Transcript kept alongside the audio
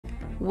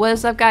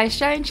What's up, guys?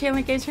 Shine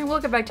Chandler Games here, and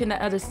welcome back to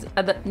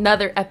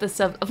another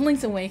episode of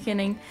Link's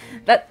Awakening.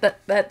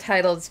 That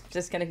title's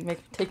just gonna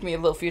take me a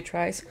little few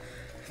tries.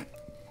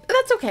 But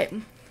that's okay.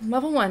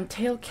 Level 1,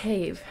 Tail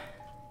Cave.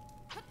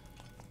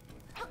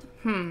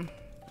 Got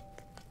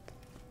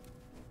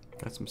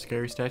some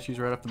scary statues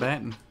right off the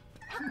bat.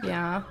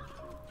 Yeah.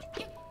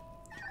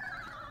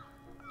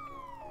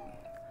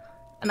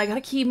 And I got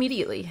a key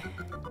immediately.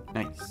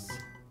 Nice.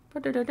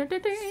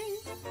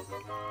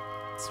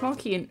 Small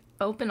key and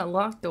open a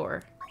locked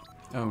door.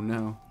 Oh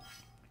no.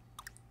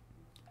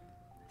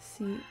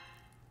 See?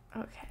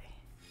 Okay.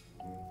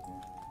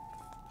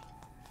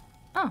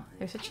 Oh,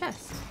 there's a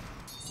chest.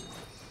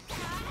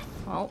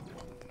 Well.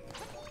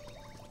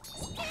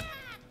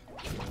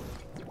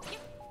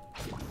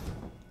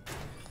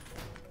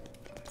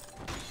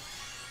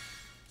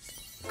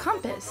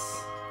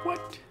 Compass.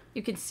 What?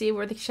 You can see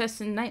where the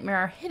chests in Nightmare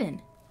are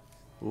hidden.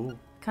 Ooh.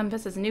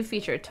 Compass is a new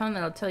feature, a tone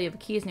that'll tell you if a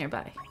key is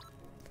nearby.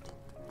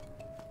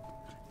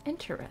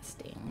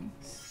 Interesting.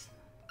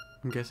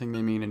 I'm guessing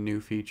they mean a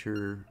new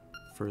feature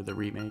for the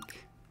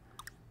remake.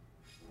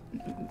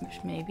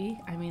 Maybe.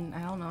 I mean,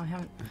 I don't know.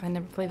 I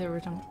never played the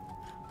original.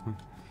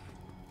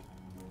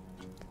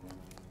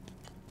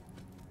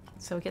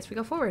 So I guess we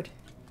go forward.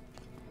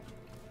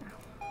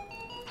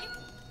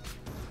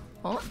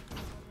 Oh.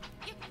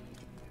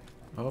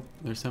 Oh,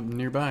 there's something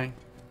nearby.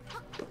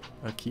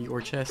 A key or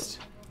chest.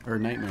 Or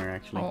nightmare,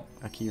 actually. Oh.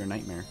 A key or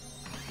nightmare.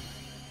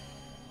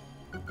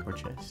 Or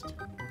chest.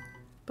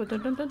 I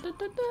don't know,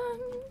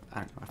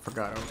 I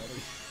forgot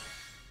already.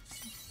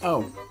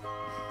 Oh.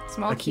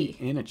 Small a key.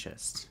 In a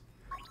chest.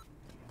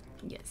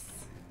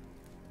 Yes.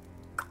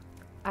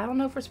 I don't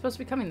know if we're supposed to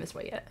be coming this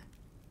way yet.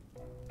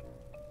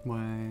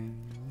 Why?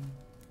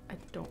 I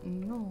don't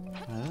know.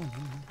 Oh.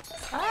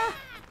 Ah!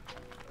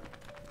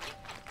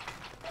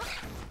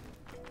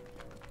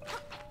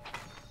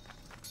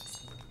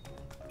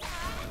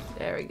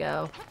 There we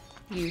go.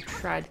 You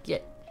tried to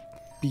get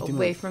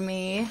away from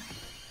me.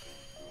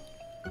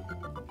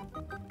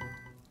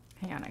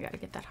 Hang on, I gotta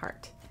get that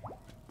heart.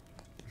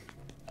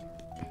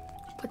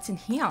 What's in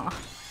here?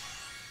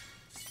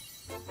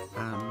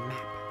 Map.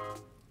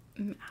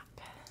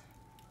 Map.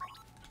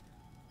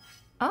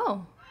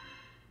 Oh.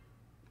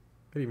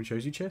 It even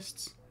shows you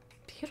chests.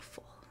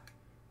 Beautiful.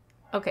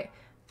 Okay,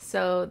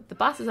 so the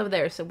boss is over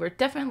there, so we're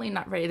definitely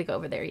not ready to go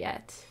over there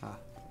yet. Ah.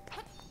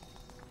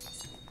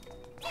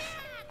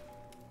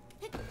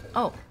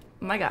 Oh,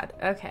 my god.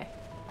 Okay.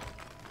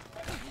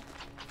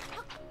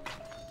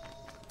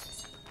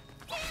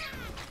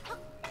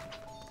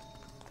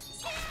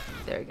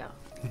 There we go.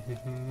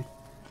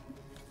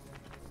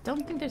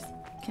 Don't think there's...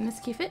 Can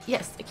this key fit?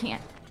 Yes, it can.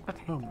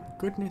 Okay. Oh my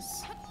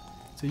goodness.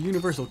 It's a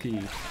universal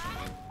key.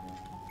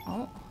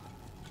 Oh.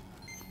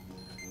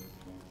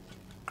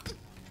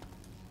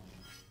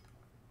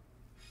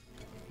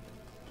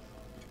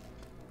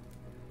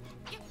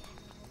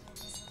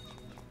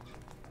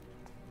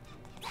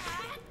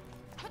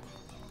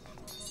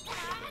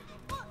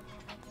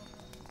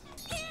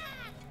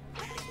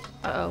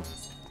 Uh-oh.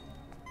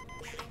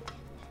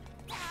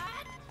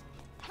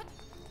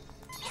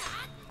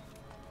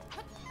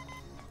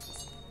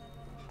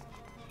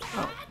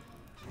 Oh.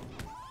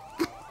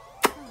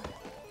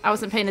 I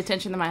wasn't paying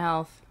attention to my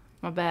health.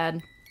 My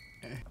bad.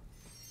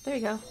 There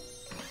you go.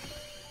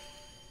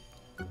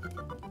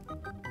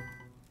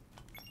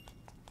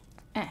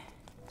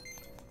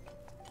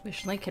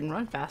 Wish Link can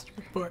run faster.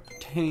 But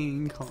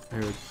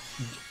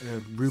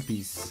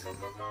rupees.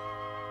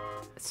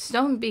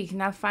 Stone beak.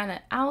 Now find an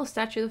owl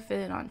statue to fit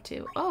it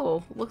onto.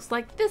 Oh, looks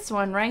like this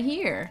one right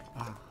here.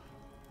 Ah.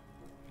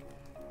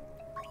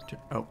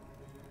 Oh.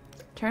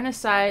 Turn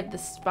aside the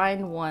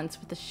spine once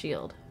with the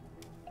shield.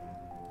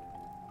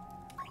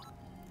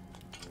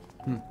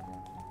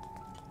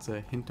 It's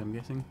a hint, I'm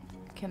guessing.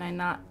 Can I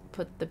not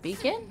put the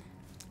beak in?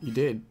 You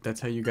did. That's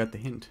how you got the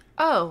hint.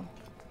 Oh.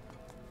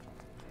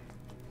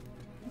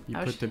 You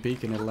put the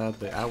beak and it allowed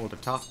the owl to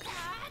talk.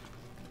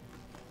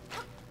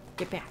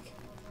 Get back.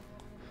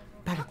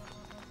 Back.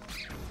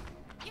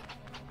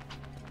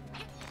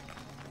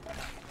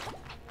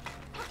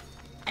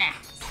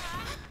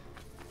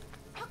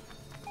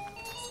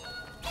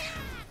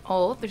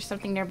 Oh, there's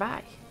something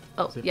nearby.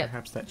 Oh, Is it yep.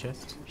 perhaps that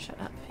chest? Shut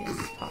up.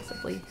 Yes,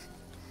 possibly.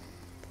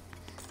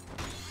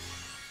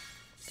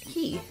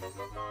 Key.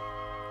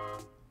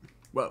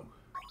 Whoa.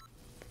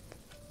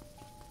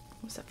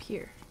 What's up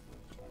here?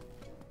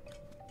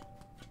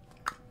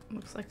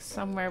 Looks like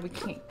somewhere we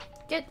can't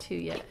get to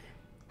yet.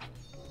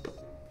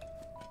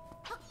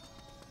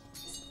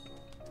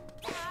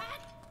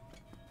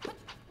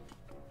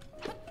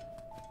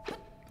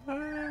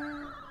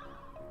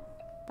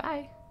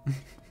 Bye.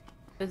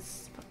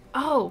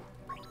 Oh!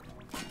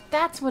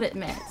 That's what it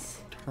meant.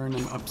 Turn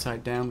them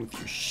upside down with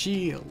your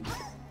shield.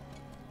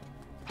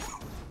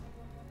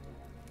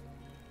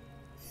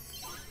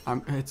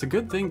 It's a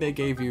good thing they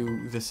gave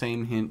you the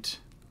same hint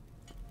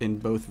in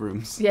both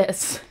rooms.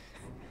 Yes.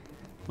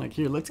 Like,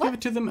 here, let's give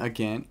it to them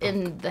again.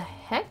 In the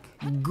heck?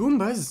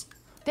 Goombas!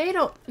 They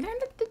don't...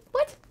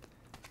 What?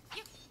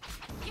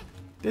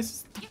 This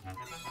is the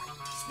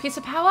Piece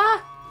of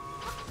power?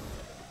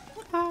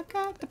 I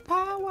got the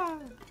power.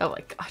 Oh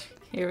my god.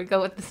 Here we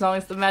go with the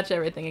songs to match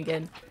everything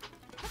again.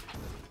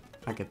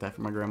 I get that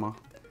from my grandma.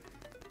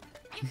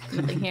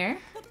 Nothing here.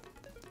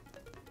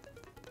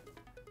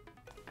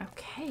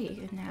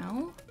 Okay,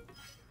 now.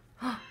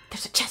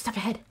 There's a chest up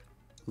ahead.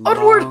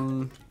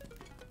 Onward!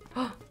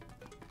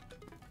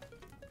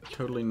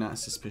 Totally not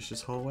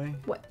suspicious hallway.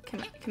 What?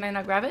 Can I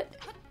not grab it?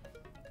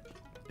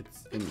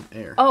 It's in the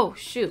air. Oh,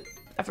 shoot.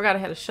 I forgot I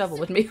had a shovel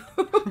with me.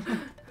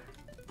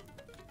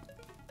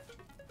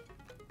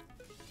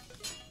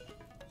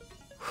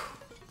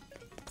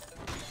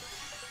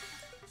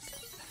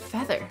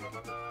 Feather.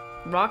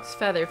 Rock's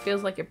feather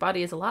feels like your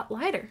body is a lot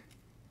lighter.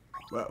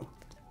 Whoa.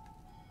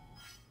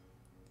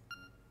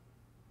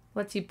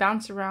 Lets you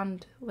bounce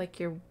around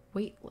like you're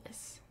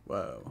weightless.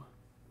 Whoa.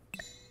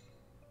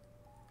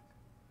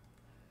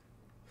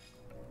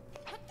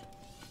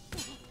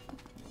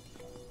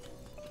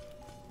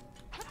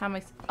 How am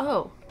I...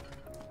 Oh.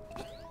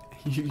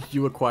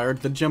 You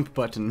acquired the jump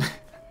button.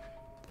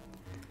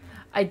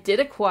 I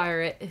did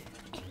acquire it.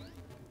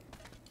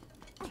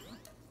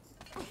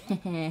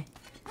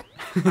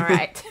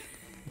 Alright.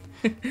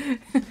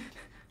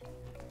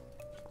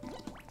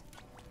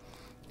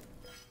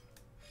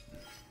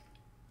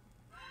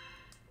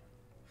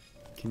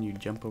 Can you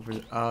jump over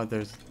the... Oh,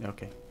 there's...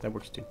 Okay, that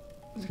works too.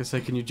 I was gonna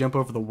say, can you jump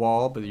over the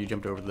wall, but you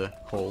jumped over the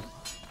hole.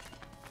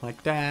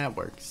 Like, that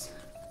works.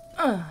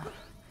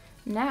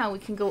 Now we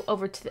can go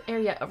over to the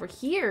area over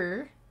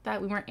here that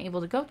we weren't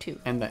able to go to.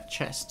 And that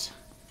chest.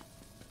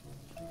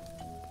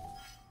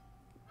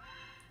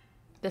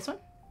 This one?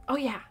 Oh,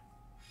 yeah.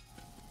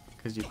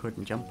 Because you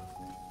couldn't jump.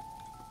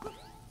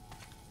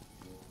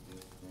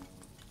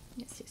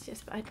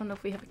 Yes, but I don't know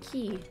if we have a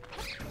key.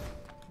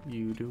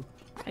 You do.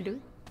 I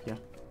do? Yeah.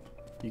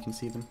 You can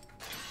see them.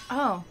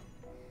 Oh.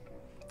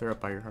 They're up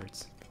by your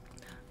hearts.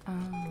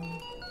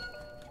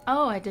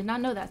 Oh, I did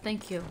not know that.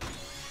 Thank you.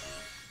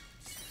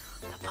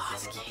 The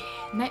boss key.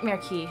 Nightmare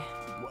key.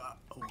 Whoa.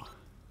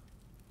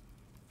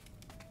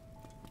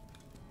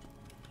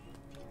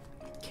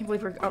 Can't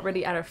believe we're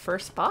already at our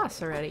first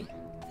boss already.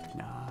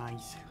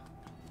 Nice.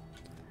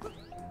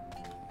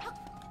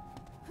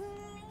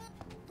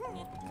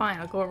 Fine,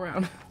 I'll go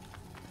around.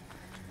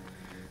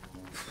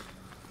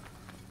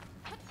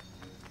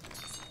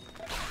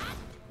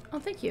 Oh,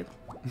 thank you.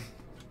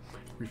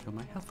 Refill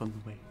my health on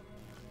the way.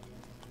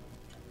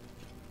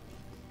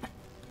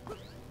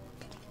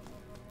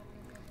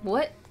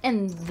 What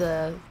in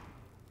the...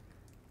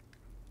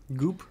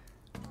 Goop?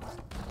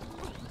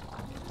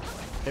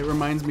 It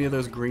reminds me of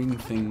those green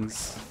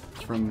things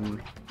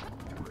from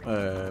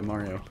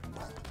Mario.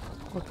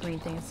 What green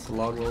things? The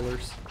log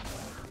rollers.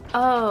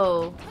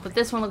 Oh, but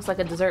this one looks like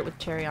a dessert with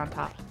cherry on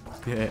top.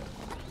 Yeah.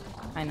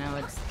 I know,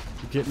 it's...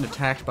 You're getting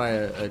attacked by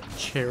a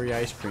cherry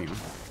ice cream.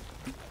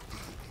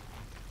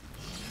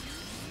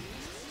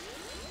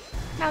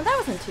 Now, that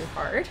wasn't too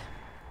hard.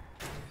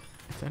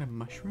 Is that a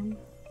mushroom?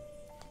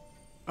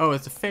 Oh,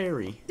 it's a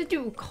fairy. Did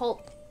you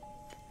cult?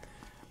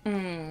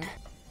 Oh,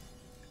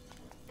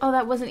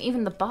 that wasn't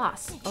even the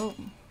boss. Oh.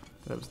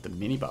 That was the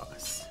mini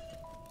boss.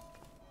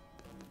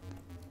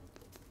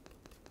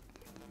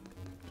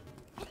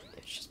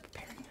 It's just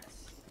preparing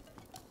us.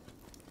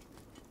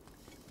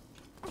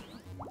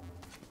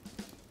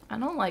 I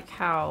don't like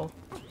how...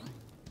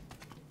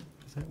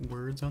 Is that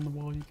words on the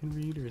wall you can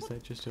read, or is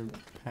that just a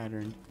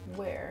pattern?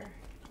 Where?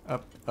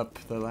 Up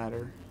the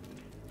ladder.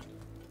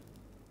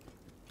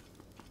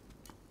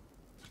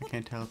 I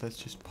can't tell if that's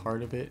just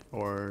part of it,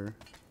 or...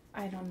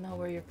 I don't know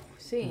where you're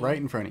seeing. Right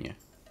in front of you.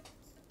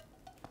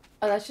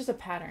 Oh, that's just a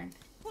pattern.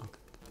 Okay.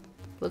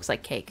 Looks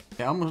like cake.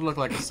 They almost look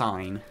like a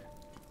sign.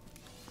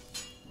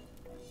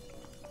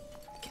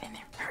 Get in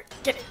there. Hurry,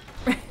 get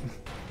it.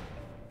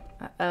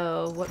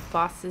 Uh-oh, what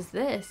boss is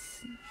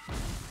this?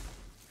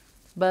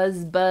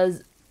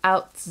 Buzz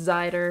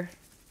Outsider.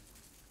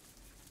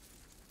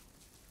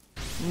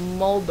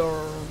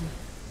 Mulder.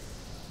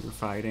 You're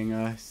fighting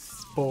a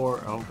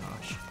spore. Oh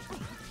gosh.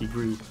 He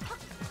grew.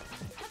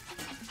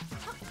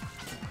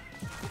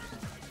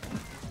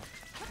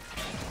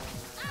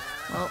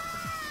 Well.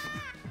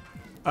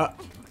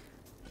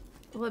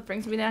 Well, it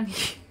brings me down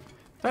here.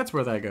 That's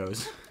where that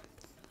goes.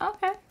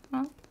 Okay,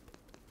 well.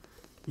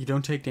 You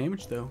don't take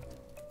damage though.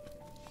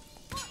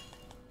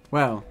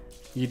 Well,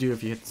 you do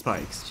if you hit the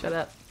spikes. Shut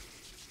up.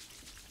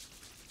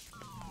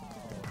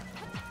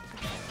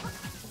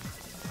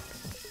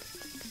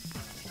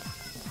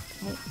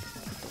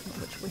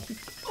 Which way?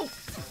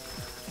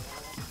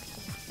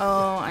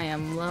 Oh, I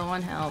am low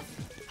on health.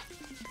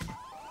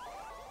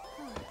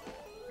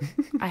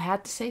 I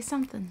had to say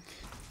something.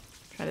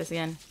 Try this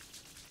again.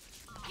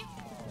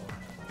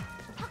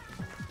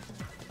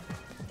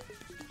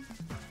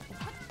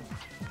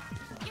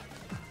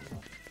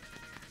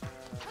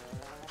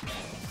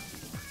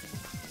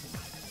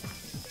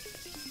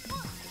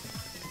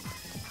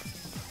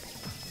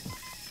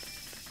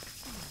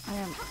 I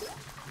am...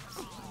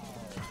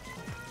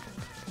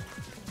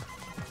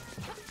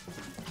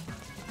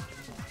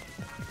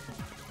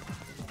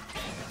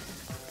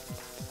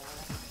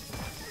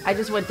 I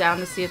just went down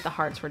to see if the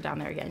hearts were down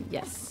there again.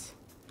 Yes.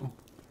 Oh.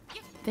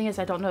 Thing is,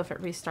 I don't know if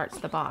it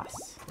restarts the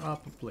boss.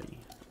 Probably.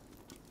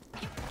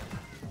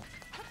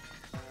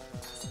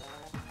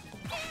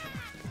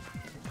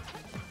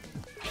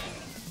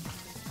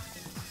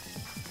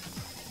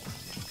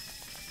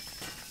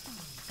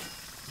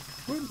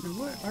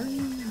 What are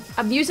you?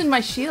 I'm using my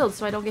shield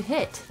so I don't get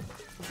hit.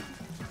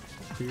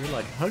 So you're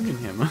like hugging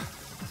him. I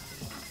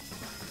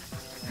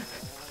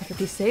could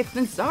be safe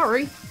than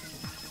sorry.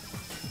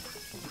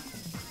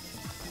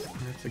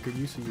 That's a good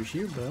use of your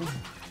shield, though.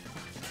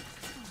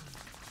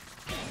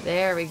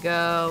 There we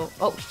go.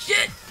 Oh,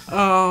 shit!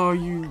 Oh,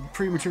 you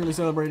prematurely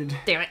celebrated.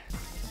 Damn it.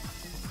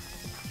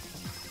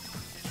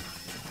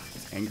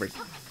 It's angry.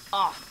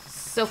 Oh,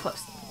 so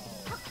close.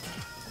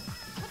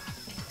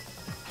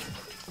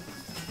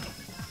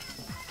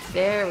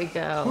 There we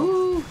go.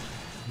 Ooh.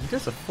 He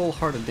does a full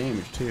heart of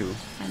damage, too.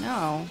 I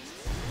know.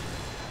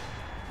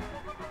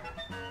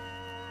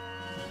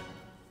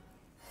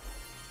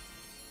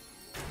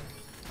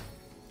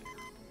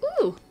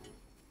 Ooh.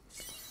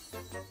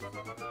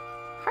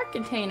 Heart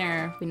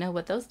container. We know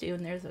what those do,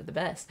 and theirs are the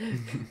best.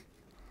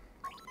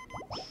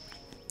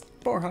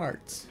 4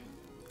 hearts.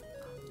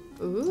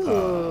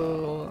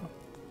 Ooh.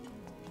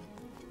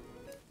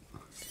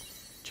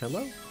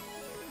 Cello?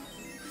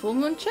 Full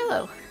moon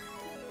cello.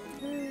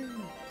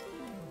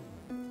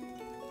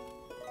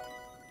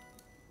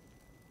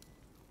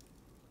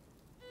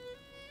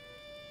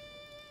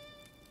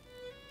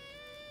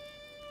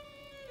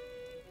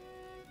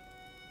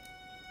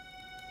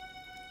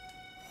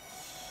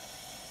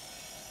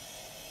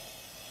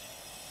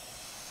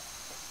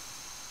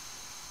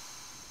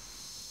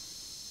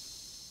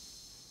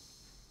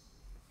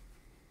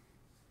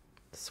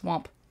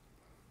 Swamp.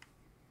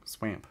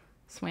 Swamp.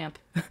 Swamp.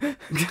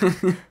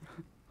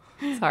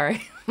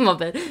 Sorry. My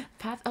bad.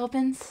 Path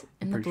opens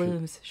and the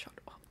blooms. Shut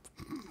up.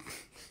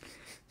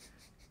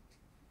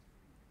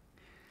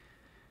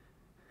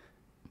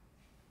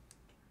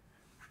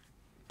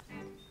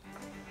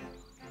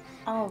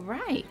 All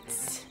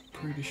right.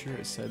 Pretty sure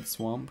it said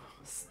swamp.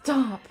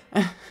 Stop.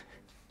 I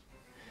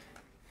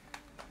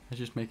was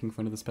just making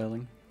fun of the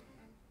spelling.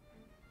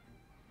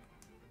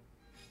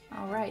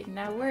 All right.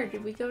 Now where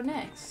did we go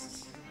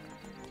next?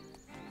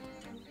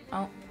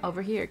 Oh,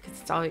 over here,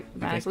 because it's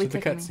automatically to the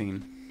taking me.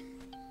 cutscene.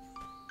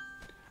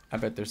 I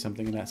bet there's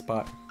something in that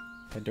spot.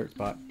 That dirt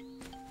spot.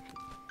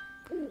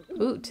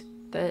 Oot.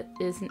 That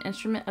is an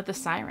instrument of the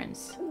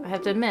Sirens. I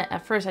have to admit,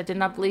 at first I did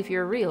not believe you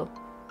were real.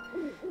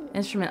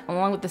 Instrument,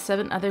 along with the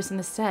 7 others in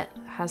the set,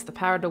 has the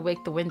power to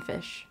wake the Wind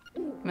Fish.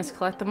 You must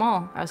collect them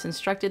all. I was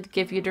instructed to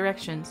give you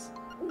directions.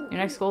 Your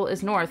next goal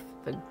is north,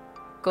 the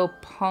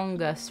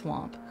Goponga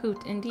Swamp.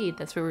 Hoot, indeed.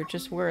 That's where we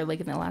just were,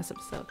 like in the last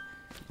episode.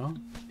 Oh.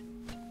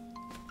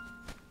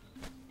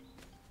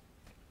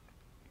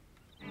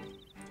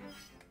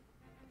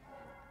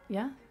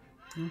 Yeah?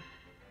 Hmm.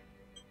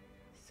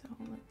 So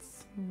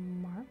let's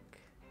mark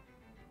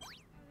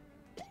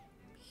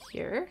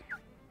here.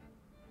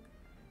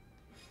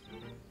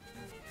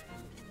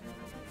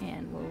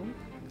 And we'll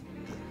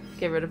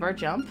get rid of our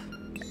jump.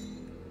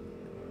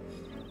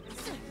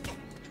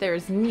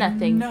 There's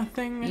nothing.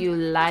 Nothing. You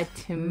lied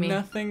to me.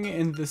 Nothing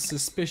in the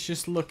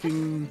suspicious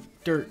looking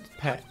dirt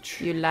patch.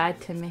 You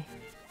lied to me.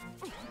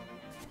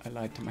 I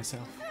lied to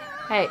myself.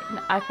 Hey,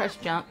 I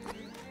pressed jump.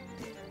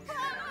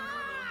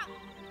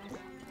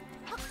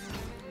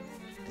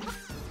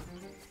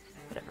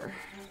 Whatever.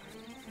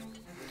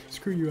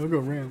 Screw you, I'll go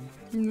around.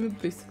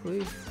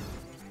 Basically.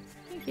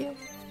 Thank you.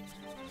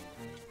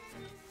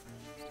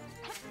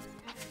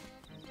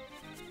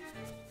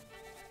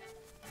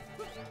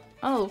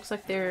 Oh, looks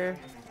like they're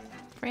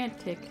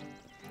frantic.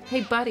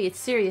 Hey, buddy, it's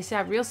serious.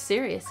 Yeah, real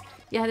serious.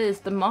 Yeah, it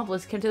is. The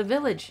moblins came to the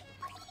village.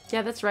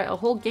 Yeah, that's right. A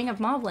whole gang of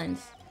moblins.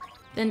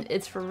 Then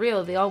it's for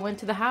real. They all went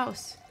to the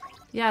house.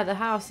 Yeah, the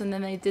house, and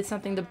then they did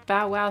something to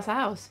BowWow's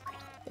house.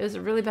 It was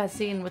a really bad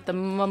scene with the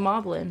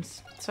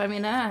moblins. So, I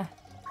mean, it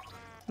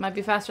might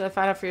be faster to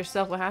find out for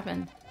yourself what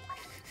happened.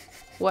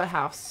 What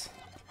house?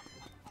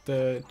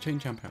 The chain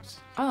jump house.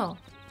 Oh.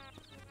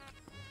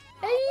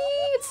 Hey,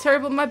 it's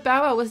terrible. My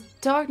BowWow was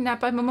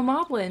dog-napped by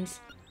moblins.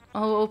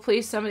 Oh,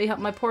 please, somebody help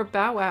my poor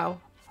BowWow.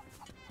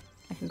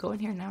 I can go in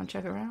here now and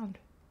check around.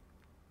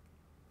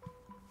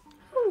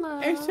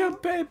 Hello. It's a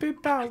baby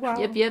BowWow.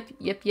 Yep, yep,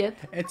 yep, yep.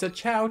 It's a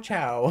chow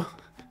chow.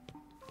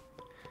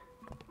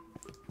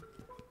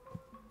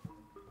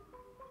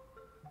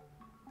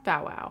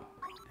 BowWow.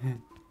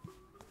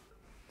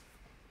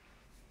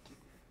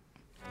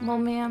 Well,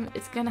 ma'am,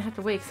 it's gonna have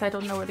to wait because I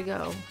don't know where to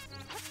go.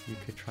 You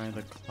could try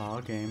the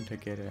claw game to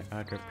get a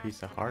other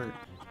piece of heart.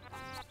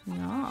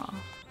 No.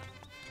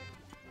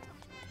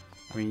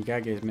 I mean, you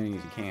gotta get as many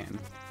as you can.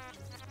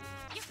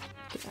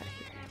 Get out of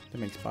here. That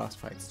makes boss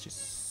fights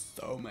just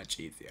so much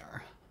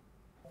easier.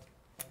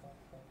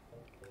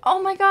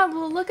 Oh my god,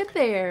 well, look at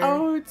there.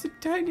 Oh, it's a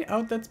tiny...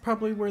 Oh, that's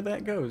probably where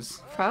that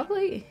goes.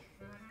 Probably.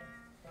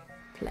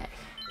 Play.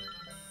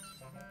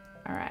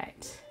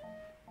 Alright.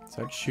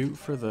 So I'd shoot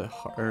for the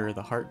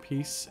heart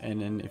piece,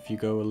 and then if you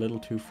go a little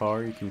too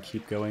far, you can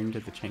keep going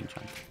to the chain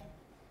jump.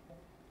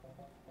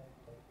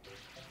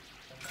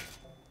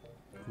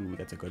 Ooh,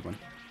 that's a good one.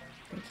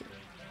 Thank you.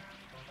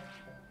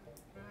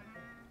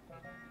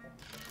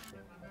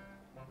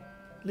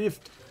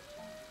 Lift.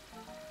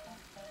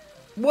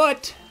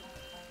 What?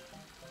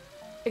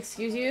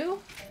 Excuse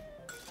you?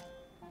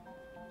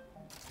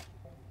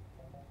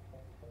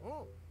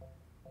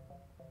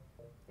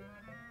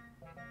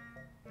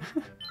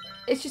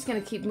 It's just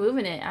gonna keep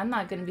moving it. I'm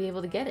not gonna be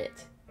able to get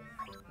it.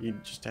 You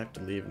just have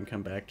to leave and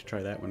come back to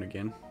try that one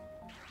again.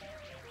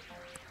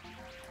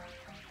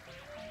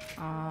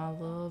 A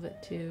little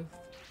bit too.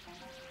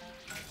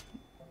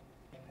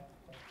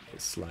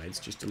 It slides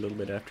just a little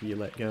bit after you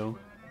let go.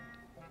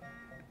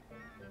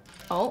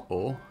 Oh.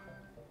 Oh.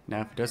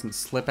 Now if it doesn't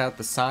slip out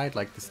the side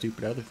like the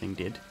stupid other thing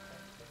did.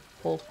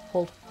 Hold,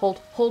 hold, hold,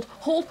 hold,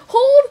 hold,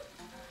 hold!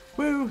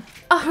 Woo!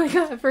 Oh my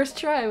god, first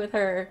try with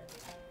her.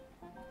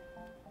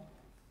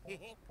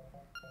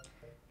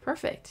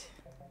 Perfect.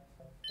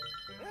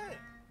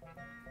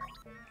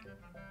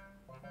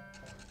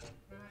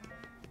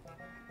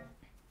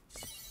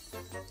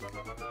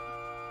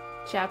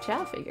 Chow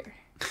chow figure.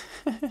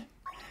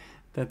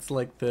 That's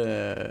like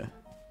the...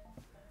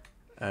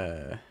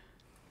 I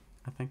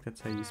think that's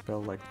how you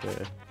spell like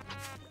the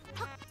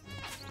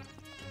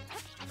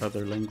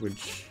other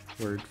language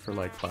word for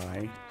like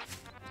bye.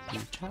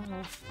 Chow.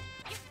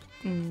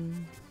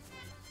 Mm.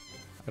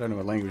 I don't know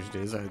what language it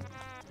is. I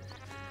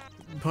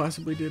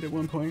possibly did at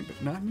one point,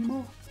 but not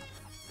anymore.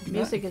 The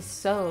music is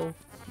so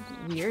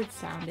weird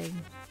sounding.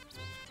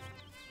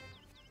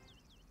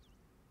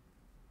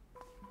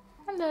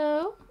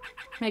 Hello.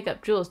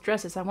 Makeup, jewels,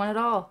 dresses, I want it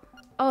all.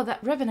 Oh,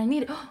 that ribbon, I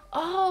need it.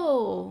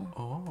 Oh!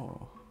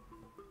 Oh.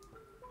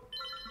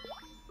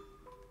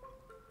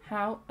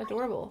 How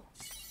adorable.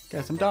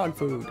 Got some dog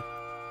food.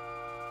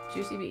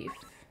 Juicy beef.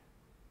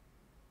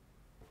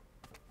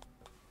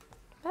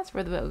 That's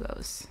where the bow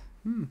goes.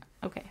 Hmm.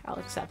 Okay, I'll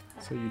accept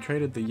that. So you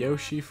traded the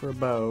Yoshi for a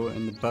bow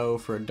and the bow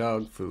for a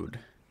dog food.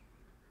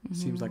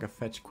 Seems like a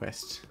fetch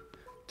quest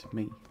to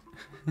me.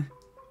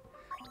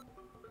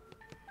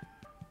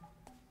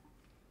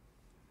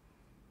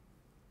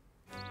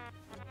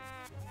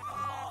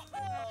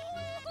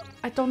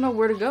 I don't know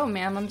where to go,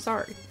 ma'am. I'm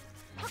sorry.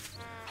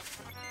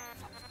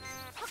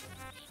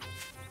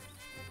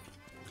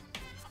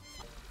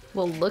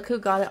 Well, look who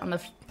got it on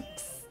the...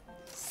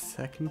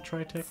 Second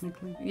try,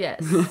 technically?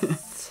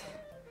 Yes.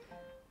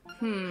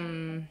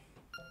 No,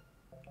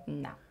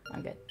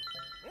 I'm good.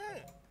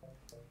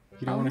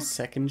 You don't want a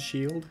second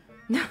shield?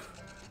 No.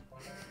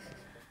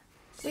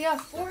 We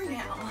got 4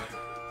 now.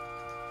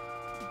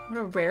 What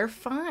a rare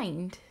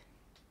find.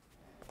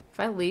 If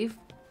I leave...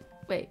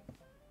 Wait.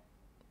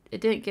 It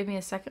didn't give me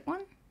a second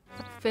one?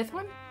 A 5th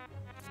one?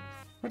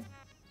 What?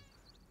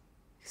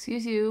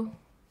 Excuse you.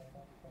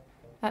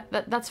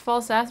 That's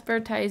false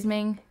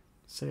advertising.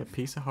 Say a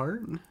piece of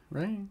heart,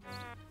 right?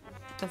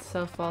 That's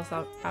so false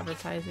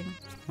advertising.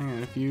 Hang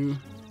on, if you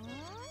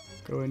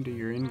go into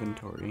your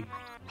inventory,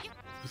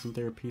 isn't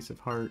there a piece of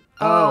heart?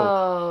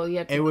 Oh, you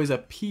have to... It was a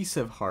piece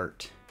of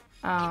heart.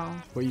 Oh.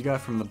 What you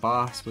got from the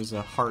boss was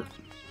a heart.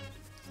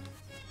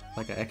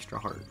 Like an extra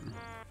heart.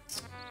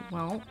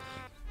 Well.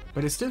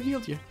 But it still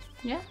healed you.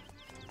 Yeah.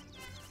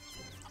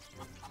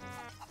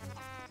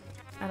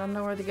 I don't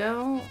know where to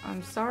go.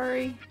 I'm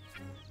sorry.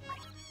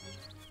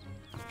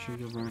 I'm sure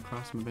you'll run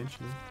across them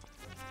eventually.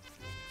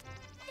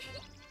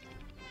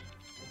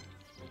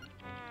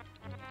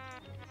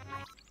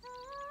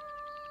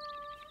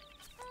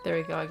 There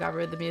we go. I got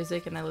rid of the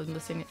music and I was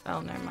listening. Oh,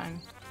 never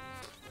mind.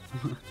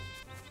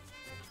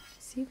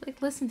 See,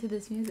 like, listen to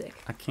this music.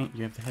 I can't.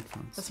 You have the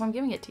headphones. That's why I'm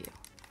giving it to you.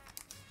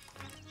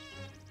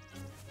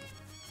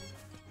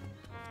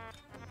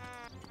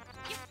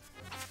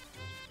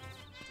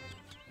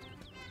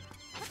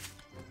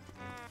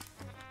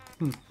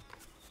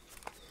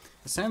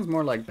 It sounds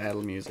more like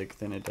battle music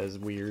than it does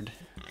weird.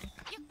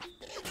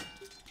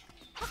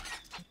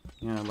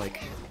 You know,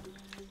 like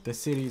the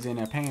city's in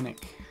a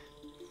panic.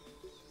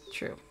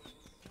 True.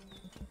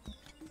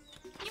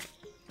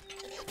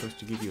 It's supposed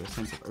to give you a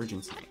sense of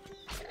urgency.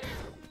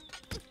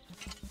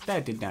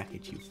 That did not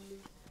hit you.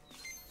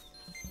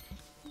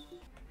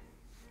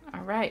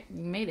 Alright,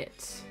 we made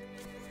it.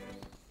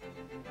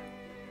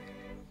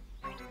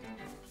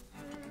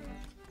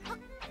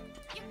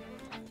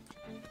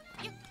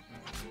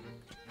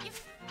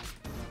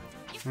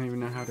 I don't even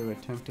know how to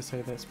attempt to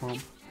say that swamp.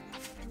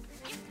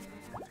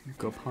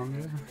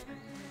 Goponga?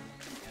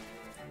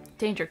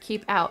 Danger,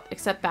 keep out,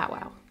 except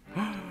BowWow.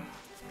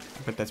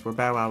 But that's where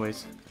BowWow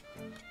is.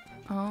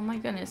 Oh my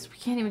goodness, we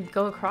can't even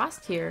go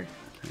across here.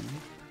 Can you?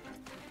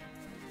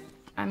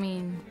 I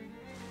mean...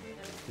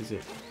 Is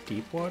it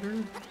deep water?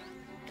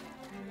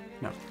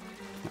 No. No.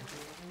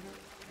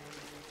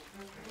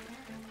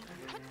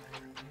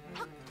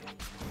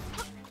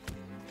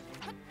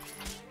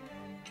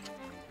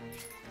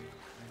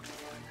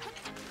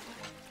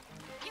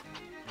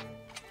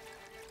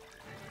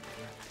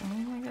 Oh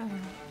my god.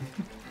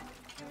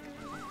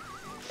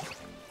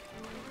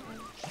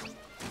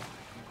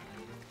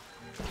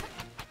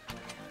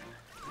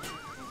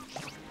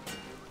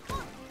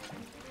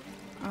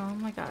 Oh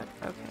my god,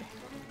 okay.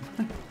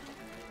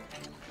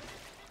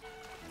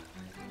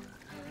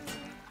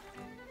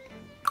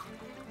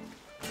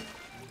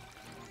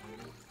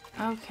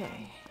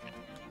 Okay.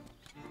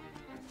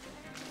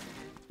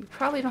 We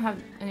probably don't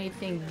have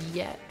anything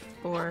yet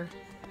for...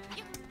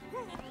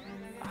 Oh,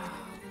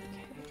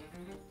 okay.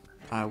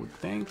 I would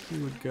think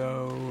you would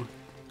go...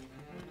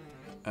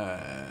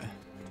 Can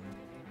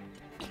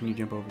you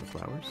jump over the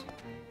flowers?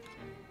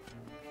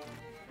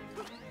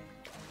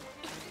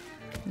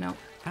 No.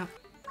 Ow.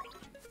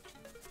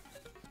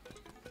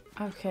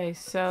 Okay,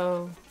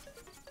 so...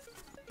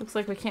 Looks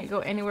like we can't go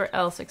anywhere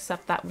else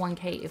except that one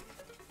cave.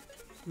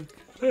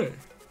 Okay.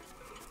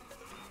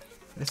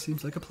 That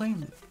seems like a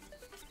plan.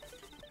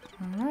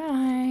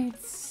 Alright.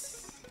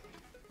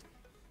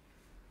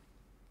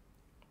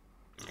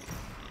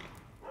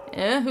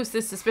 Who's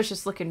this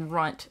suspicious looking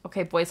runt?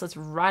 Okay, boys, let's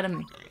ride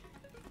him.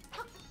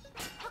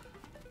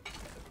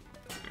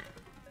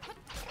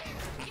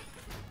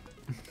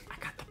 I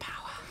got the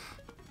power.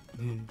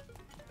 Oh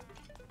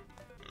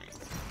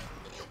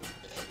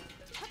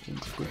my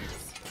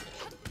goodness.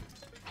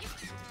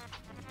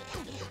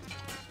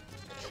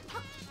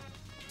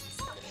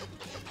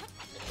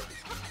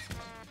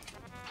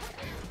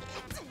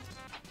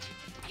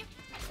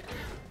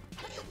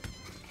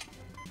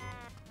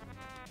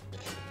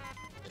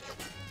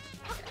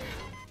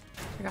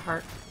 I got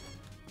heart.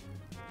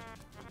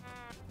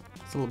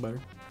 It's a little better.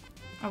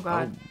 Oh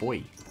god. Oh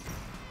boy.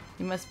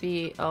 You must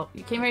be... Oh,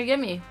 you came here to get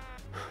me.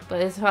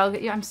 But it's how I'll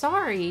get you. I'm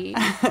sorry.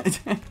 Uh-oh.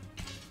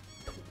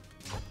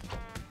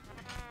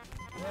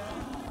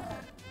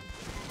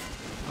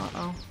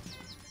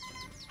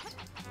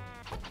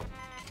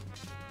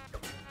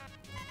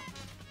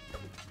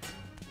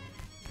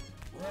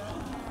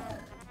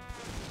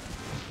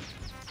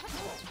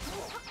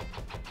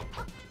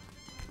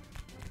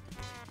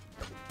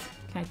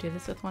 Can I do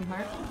this with one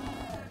heart?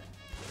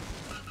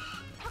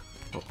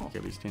 Oh, you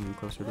gotta be standing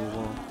closer to a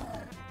wall.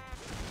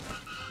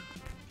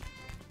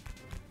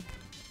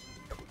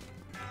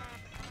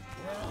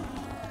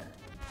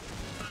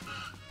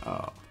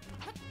 Oh.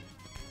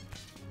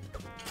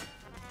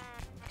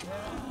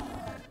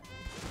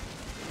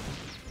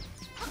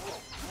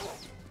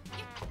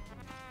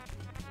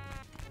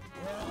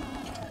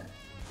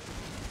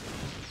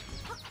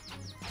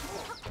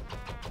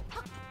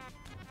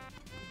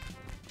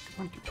 Come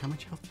on, dude, how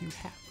much health do you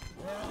have?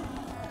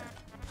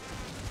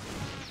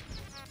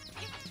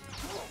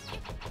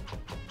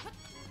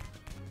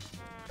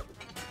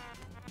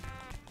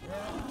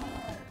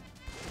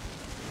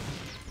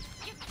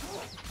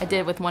 I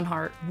did it with one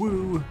heart.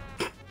 Woo!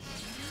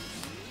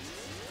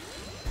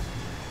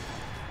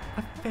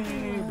 A fairy.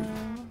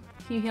 Can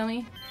you heal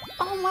me?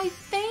 Oh my,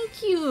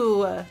 thank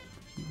you!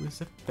 He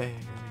was a fairy.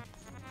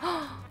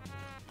 Ah.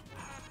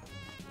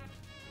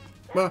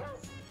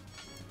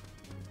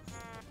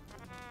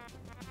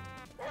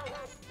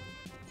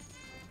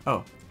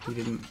 Oh, he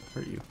didn't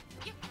hurt you.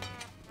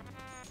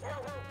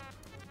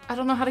 I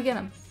don't know how to get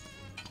him.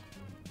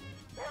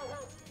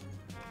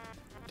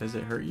 Does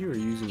it hurt you or are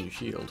you using your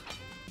shield?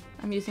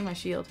 I'm using my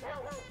shield.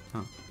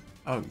 Huh.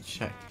 Oh,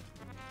 check.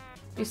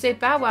 You say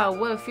BowWow,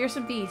 what a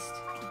fearsome beast.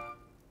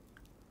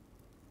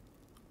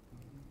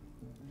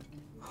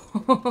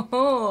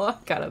 Oh,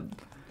 got him.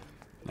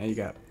 Now you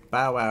got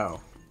BowWow.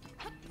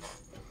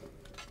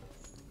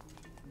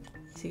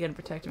 Is he gonna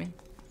protect me?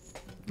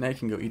 Now you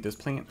can go eat those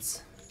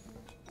plants.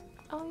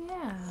 Oh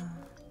yeah.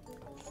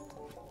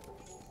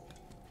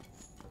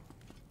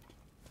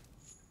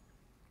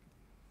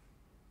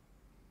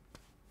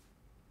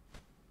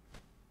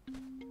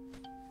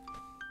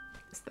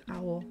 It's the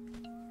owl.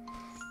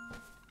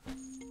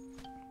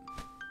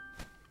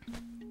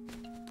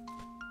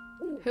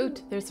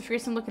 Hoot, there's a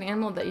fearsome looking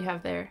animal that you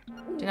have there.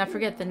 Do not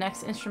forget, the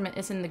next instrument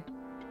is in the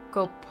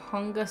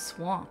Gopunga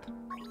swamp.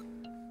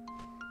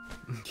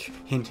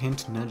 Hint,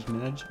 hint, nudge,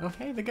 nudge. Oh,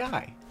 hey, the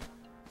guy.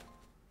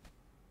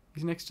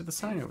 He's next to the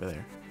sign over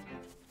there.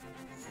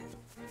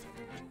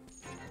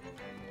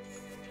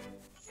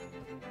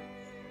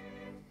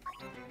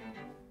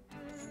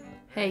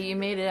 Hey, you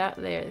made it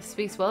out there. It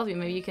speaks well of you.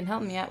 Maybe you can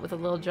help me out with a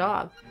little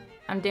job.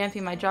 I'm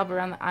damping my job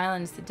around the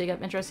islands to dig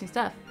up interesting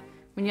stuff.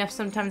 When you have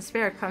some time to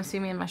spare, come see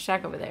me in my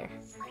shack over there.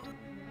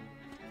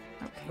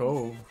 Okay.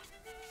 Oh.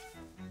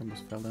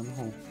 Almost fell down the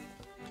hole.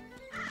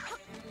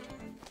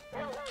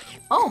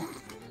 Oh!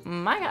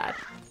 My god.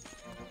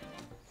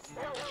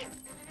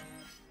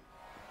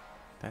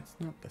 That's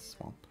not the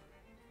swamp.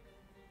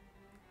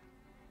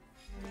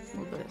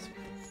 We'll go this way.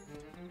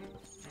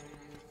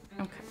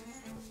 Okay.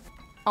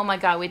 Oh my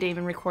god, we didn't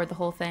even record the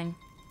whole thing.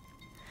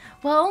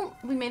 Well,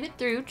 we made it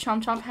through.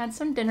 Chomp Chomp had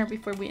some dinner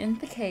before we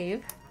entered the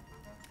cave.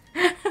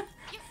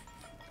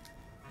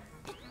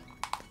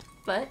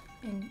 But,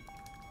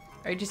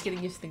 are you just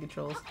getting used to the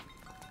controls?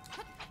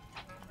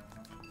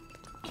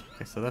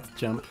 Okay, so that's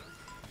jump.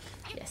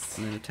 Yes.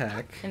 And then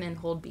attack. And then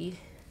hold B.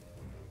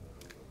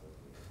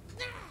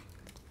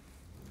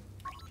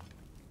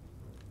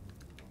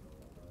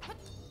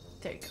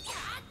 There you go.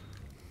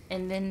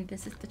 And then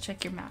this is to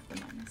check your map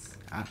remind us.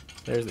 Ah,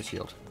 there's the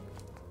shield.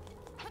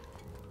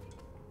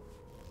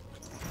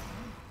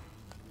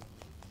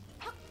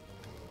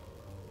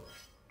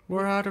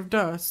 We're out of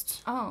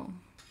dust. Oh.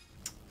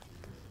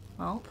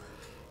 Well.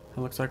 It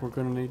looks like we're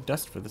going to need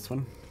dust for this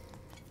one.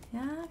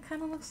 Yeah,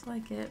 kind of looks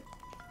like it.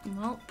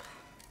 Nope.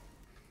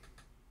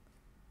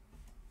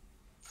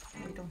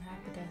 We don't have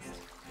the dust.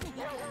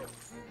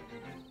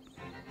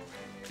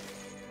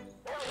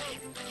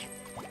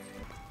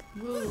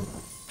 Woo.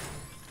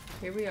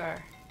 Here we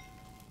are.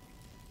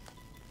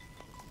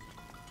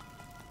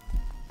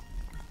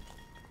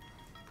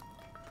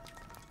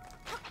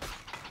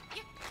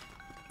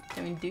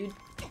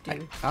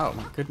 Doing oh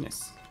my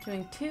goodness.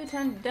 Doing 2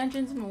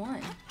 dungeons in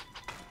one.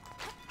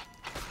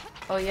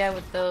 Oh yeah,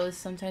 with those,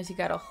 sometimes you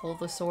gotta hold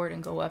the sword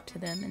and go up to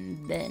them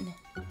and then,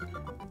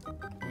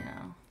 you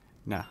know.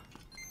 Nah,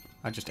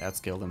 I just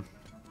outskill them.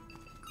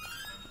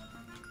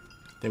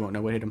 They won't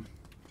know what hit them.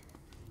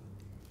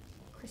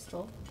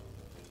 Crystal.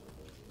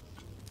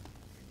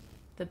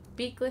 The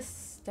beakless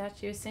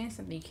statue is saying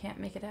something, you can't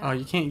make it out. Oh,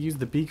 you can't use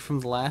the beak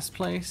from the last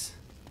place?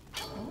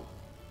 Oh.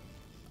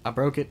 I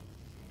broke it.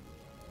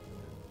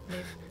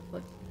 Maybe,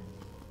 look.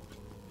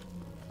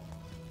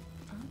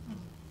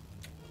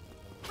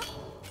 Oh.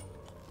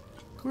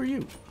 Who are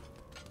you?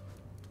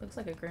 Looks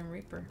like a Grim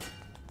Reaper.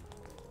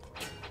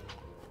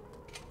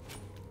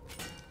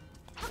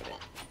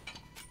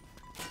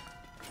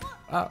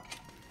 Oh.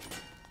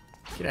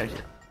 Get out of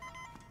here.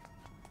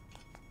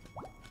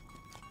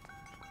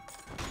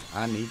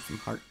 I need some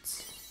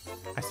hearts.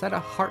 I said a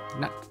heart,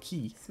 not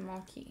key.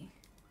 Small key.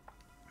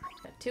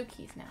 Got 2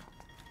 keys now.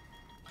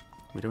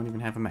 We don't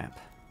even have a map.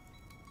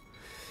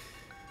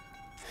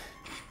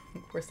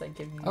 Of course I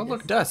give you Oh, this.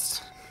 look,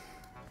 dust.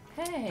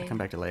 Hey. I'll come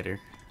back to later.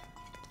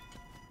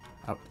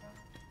 Oh.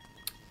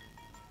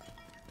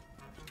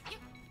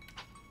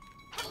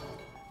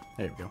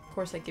 There we go. Of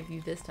course I give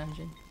you this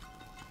dungeon.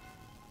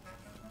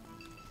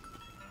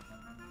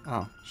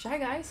 Oh. Shy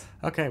Guys.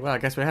 Okay, well, I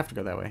guess we have to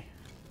go that way.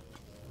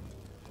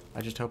 I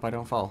just hope I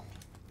don't fall.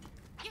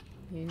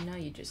 You know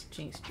you just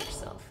jinxed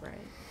yourself, right?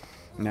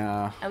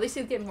 Nah. At least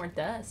you'll get more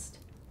dust.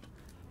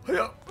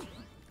 Hiya!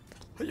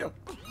 Hiya!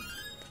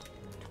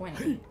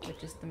 20,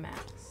 which is the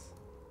max.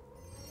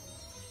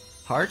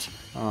 Heart?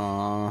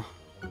 Aww.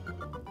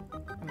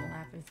 I'm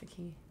laughing at the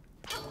key.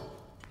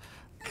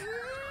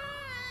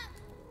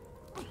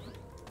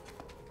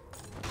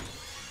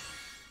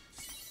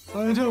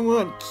 I don't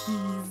want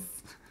keys.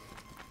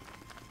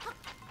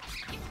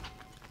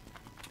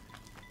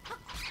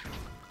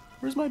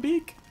 Where's my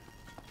beak?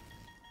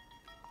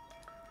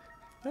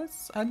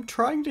 Yes, I'm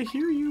trying to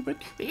hear you, but...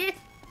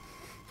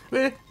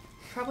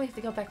 Probably have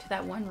to go back to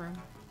that one room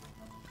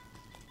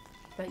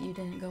that you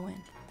didn't go in.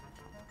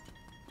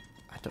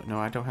 I don't know,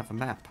 I don't have a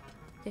map.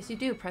 Yes, you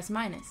do. Press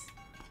minus.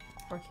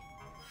 Or,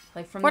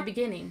 like from What? the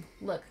beginning.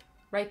 Look,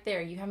 right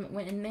there. You haven't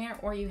went in there,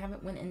 or you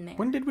haven't went in there.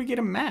 When did we get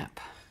a map?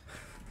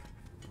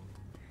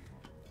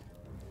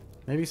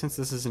 Maybe since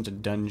this isn't a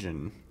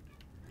dungeon.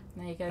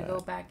 Now you gotta go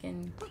back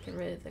and get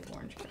rid of the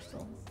orange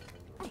crystals.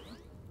 There we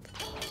go.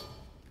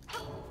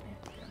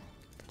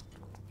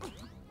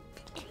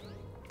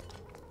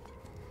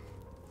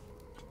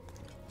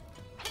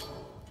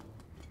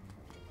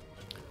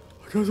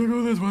 I guess I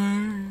go this way.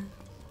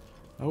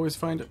 I always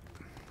find it.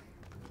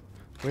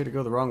 Way to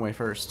go the wrong way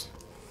first.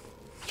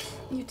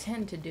 You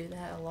tend to do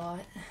that a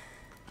lot.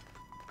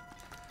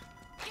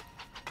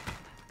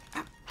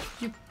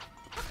 You.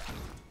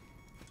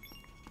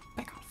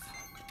 Back off.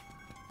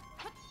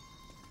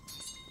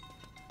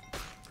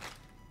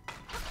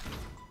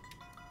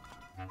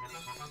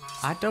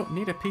 I don't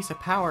need a piece of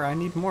power. I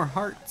need more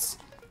hearts.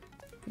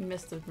 You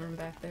missed the room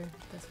back there.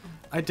 This one.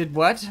 I did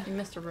what? You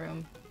missed a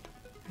room.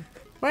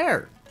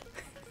 Where?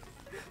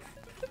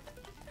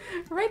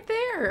 Right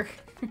there.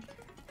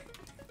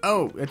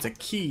 Oh, it's a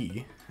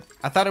key.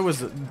 I thought it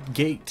was a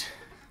gate.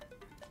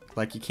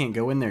 Like you can't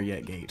go in there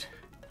yet gate.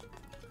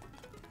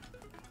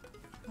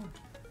 Oh.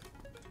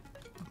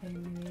 Okay,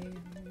 maybe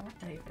not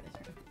ready for this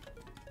room.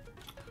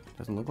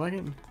 Doesn't look like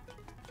it.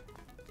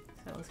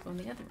 So let's go in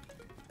the other room.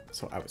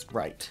 So I was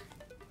right.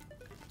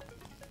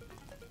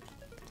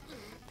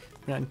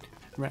 Run,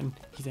 run.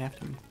 He's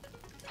after me.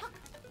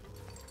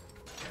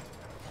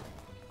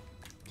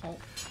 Oh.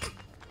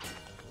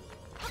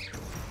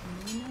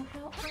 You know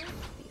how I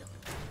feel.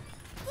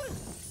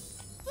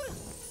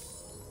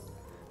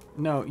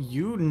 No,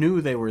 you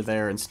knew they were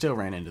there and still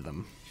ran into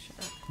them.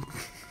 Shut up.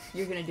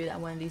 You're gonna do that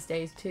one of these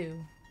days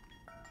too.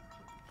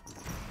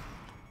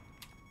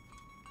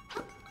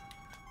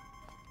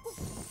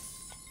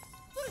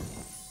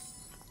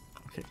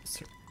 Okay,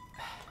 sir.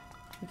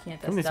 You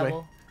can't, Come that's this way.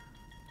 double.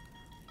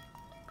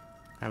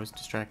 I was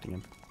distracting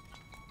him.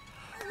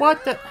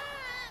 What the?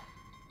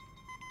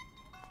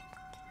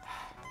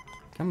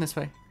 Come this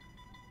way.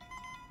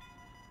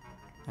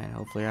 And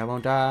hopefully I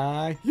won't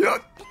die.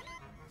 Yuck!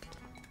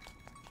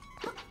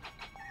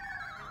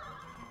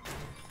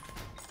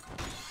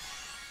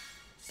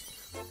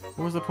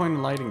 What was the point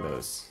in lighting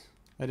those?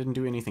 That didn't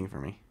do anything for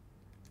me.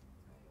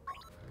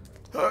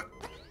 I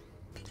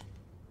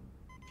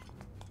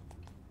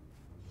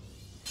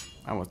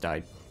almost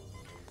died.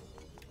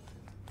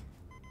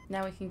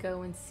 Now we can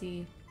go and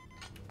see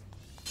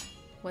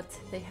what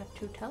they have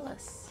to tell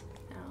us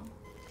now.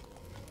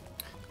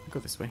 Go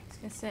this way. I was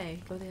gonna say,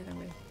 go the other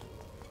way.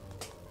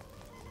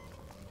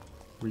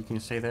 Were you gonna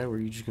say that, or were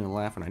you just gonna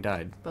laugh when I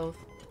died? Both.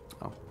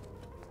 Oh.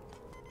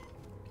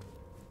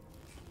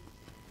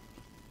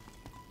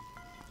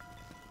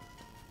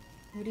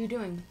 What are you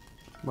doing?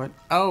 What?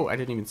 Oh, I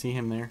didn't even see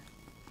him there.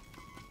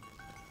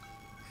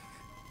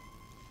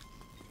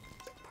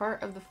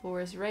 Part of the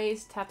floor is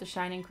raised. Tap the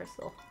shining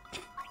crystal.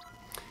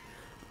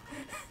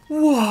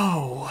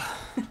 Whoa!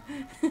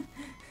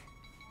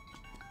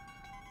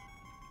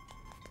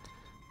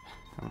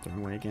 I went the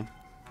wrong way again.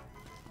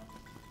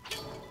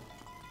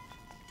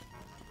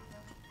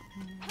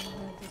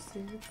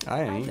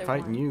 I ain't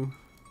fighting you.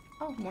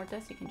 Oh, more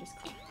dust you can just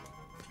keep.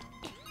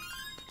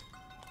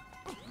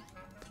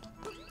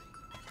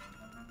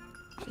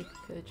 You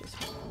could just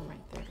put them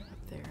right there,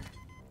 up there.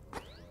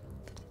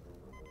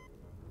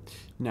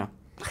 No.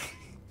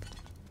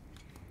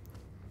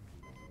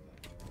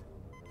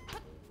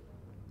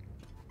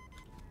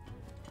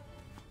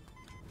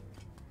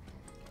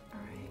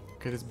 Alright.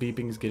 Okay, this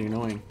beeping is getting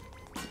annoying.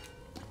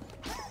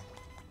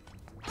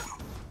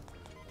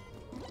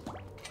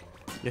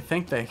 You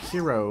think the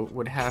hero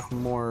would have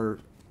more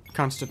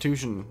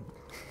constitution,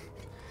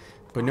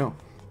 but no.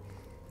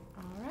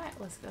 Alright,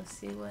 let's go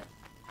see what...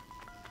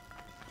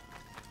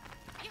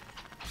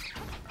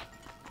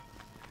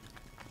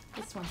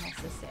 this one has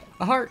to say.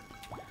 A heart!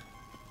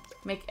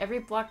 Make every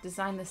block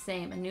design the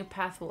same. A new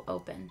path will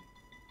open.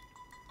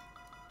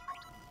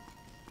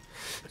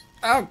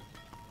 Ow!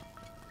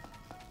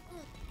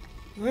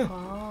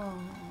 Oh.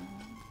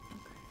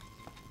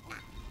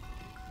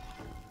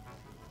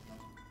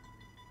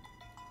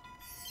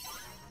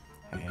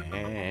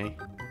 Hey.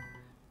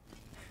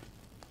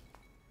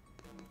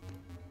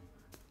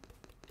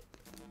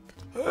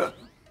 Oh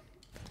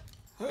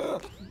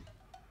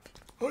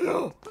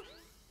no!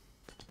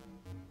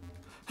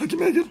 I can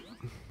make it!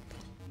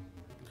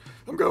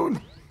 I'm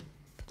going!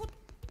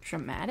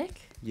 Dramatic?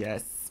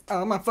 Yes.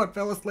 Oh, my foot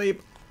fell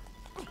asleep.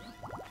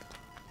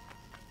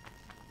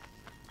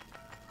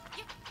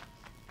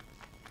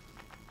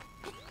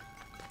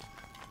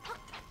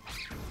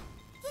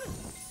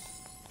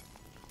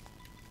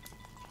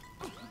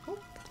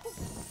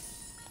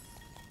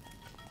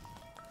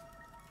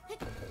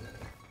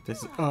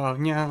 This is, oh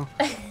no.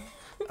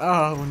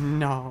 Oh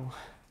no.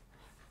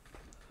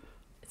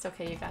 It's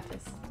okay, you got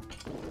this.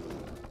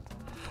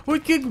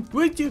 What you,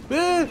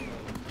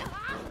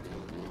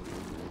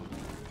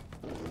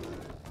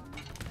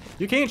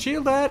 you can't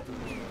shield that.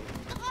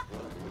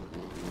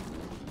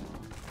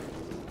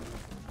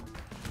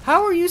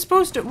 How are you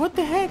supposed to, what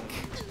the heck?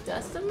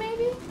 Dust them,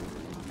 maybe?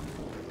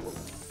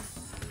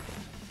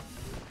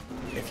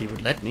 If he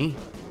would let me.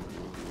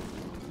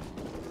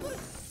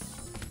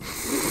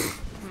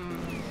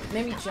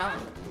 Maybe jump.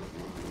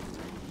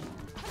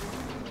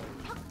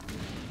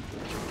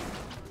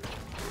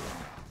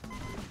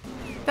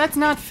 That's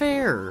not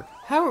fair.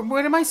 How?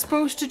 What am I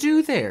supposed to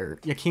do there?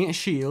 You can't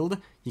shield.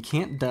 You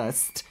can't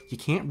dust. You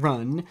can't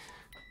run.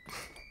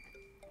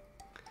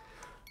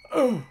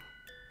 Oh.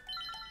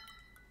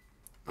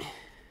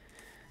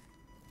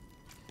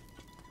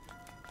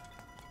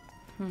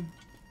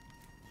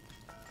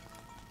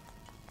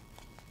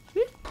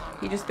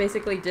 He just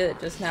basically did it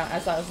just now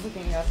as I was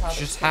looking at how You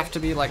just have to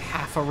be like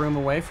half a room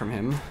away from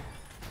him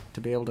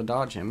to be able to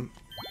dodge him.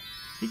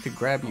 He could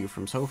grab you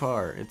from so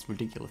far. It's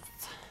ridiculous.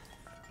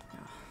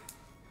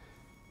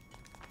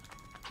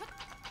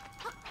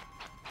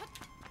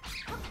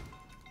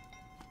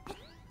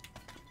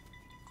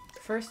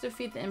 First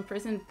defeat the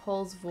imprisoned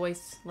Pole's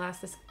voice, last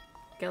the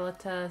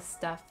Skeleta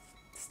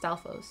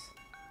Stalfos.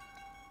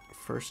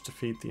 First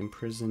defeat the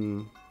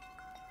imprisoned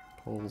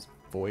Pole's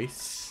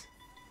voice,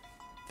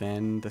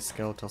 then the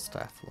skeletal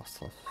staff.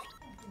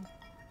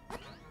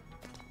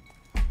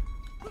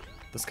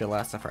 The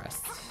Skelastafras.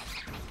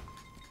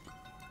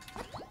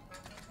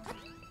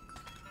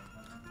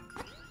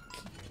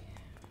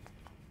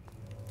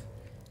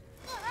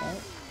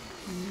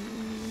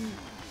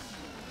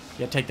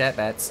 Yeah, take that,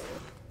 bats.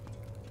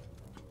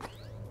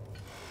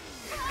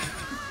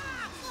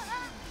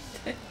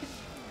 I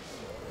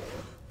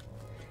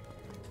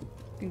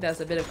think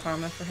that's a bit of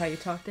karma for how you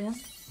talk to him.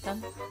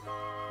 Done.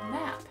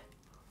 Map.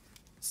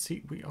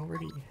 See, we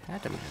already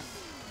had a map.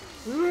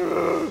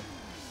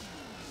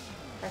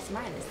 Press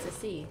minus to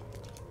see.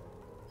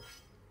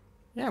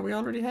 Yeah, we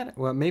already had it.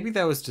 Well, maybe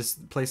that was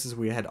just places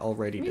we had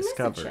already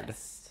discovered. Missed a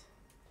chest.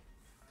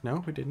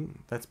 No, we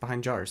didn't. That's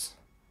behind jars.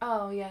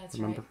 Oh, yeah, that's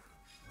Remember? right.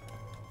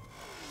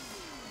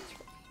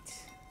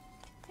 That's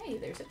right. Hey,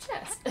 there's a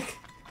chest.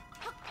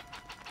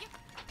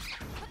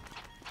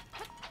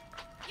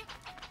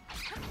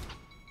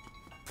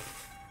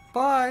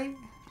 Bye.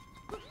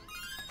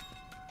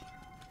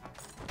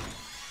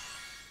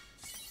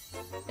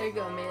 There you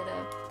go, made it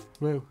up.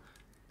 Whoa.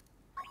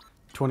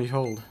 20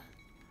 hold.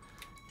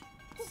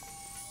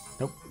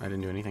 Nope, I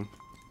didn't do anything.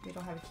 We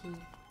don't have a key.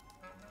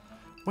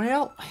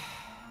 Well,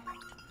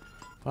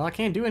 I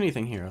can't do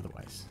anything here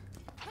otherwise.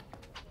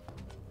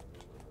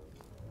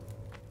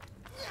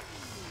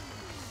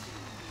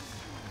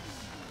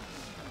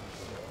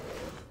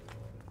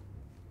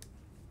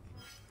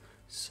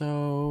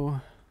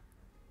 So...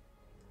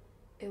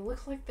 It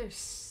looks like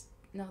there's...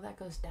 No, that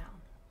goes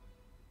down.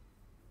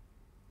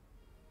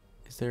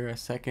 Is there a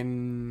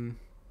second...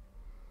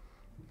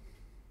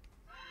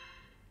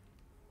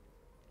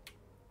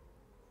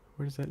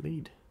 Where does that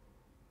lead?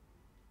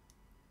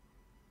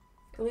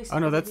 At least Oh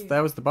no,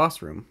 that was the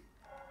boss room.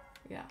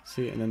 Yeah.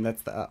 See, and then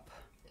that's the up.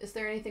 Is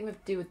there anything to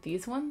do with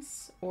these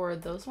ones or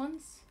those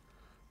ones?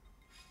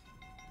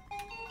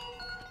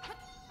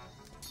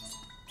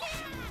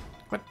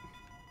 What?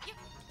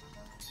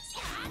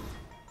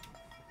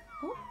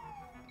 Oh.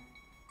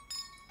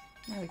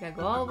 Now we gotta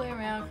go all the way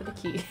around for the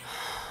key.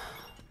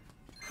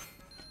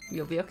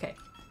 You'll be okay.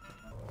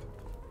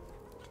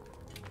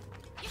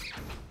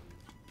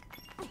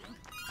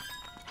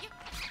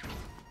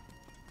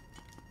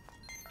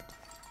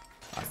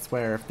 I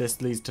swear, if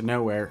this leads to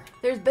nowhere...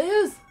 There's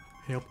booze!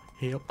 Help,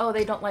 help. Oh,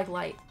 they don't like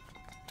light.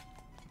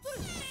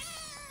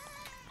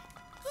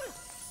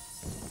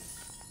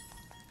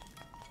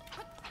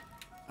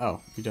 Oh,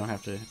 you don't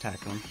have to attack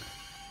them.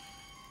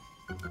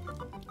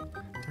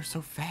 They're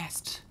so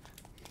fast.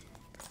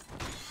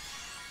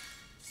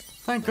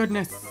 Thank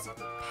goodness.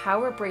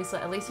 Power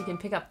bracelet. At least you can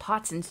pick up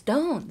pots and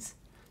stones.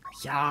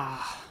 Yeah.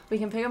 We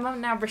can pick them up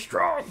now. We're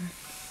strong.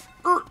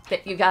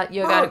 That you got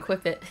to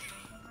equip it.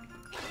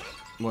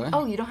 What?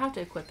 Oh, you don't have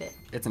to equip it.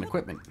 It's an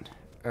equipment,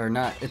 or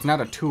not? It's not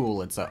a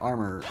tool. It's an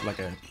armor, like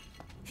a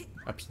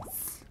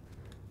piece.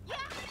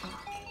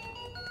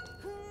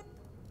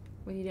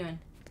 What are you doing,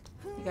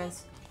 you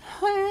guys?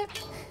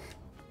 What?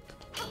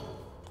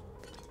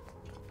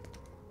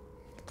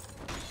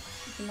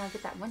 You can now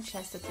get that one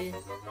chest at the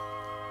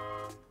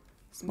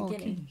Small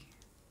beginning. key.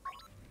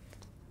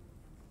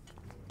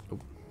 Oh.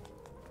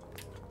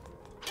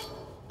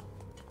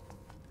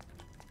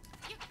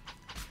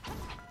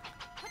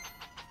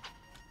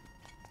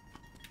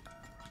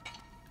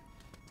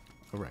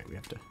 All right, we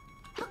have to.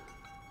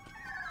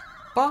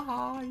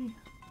 Bye.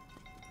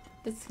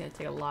 This is gonna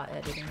take a lot of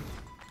editing.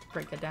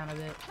 Break it down a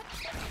bit.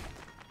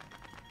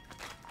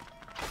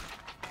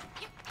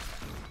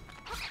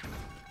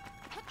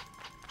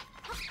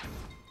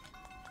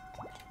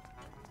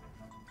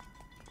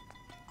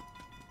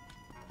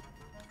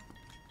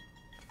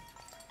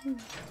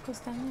 Goes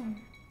down there.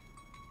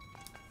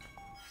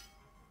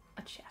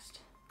 A chest.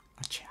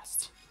 A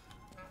chest.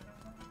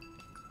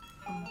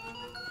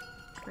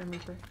 Grim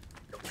Reaper.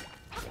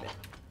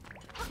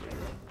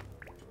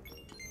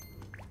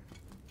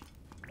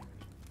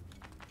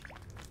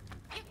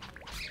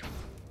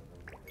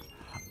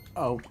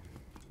 Oh.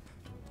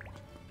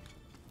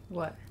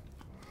 What?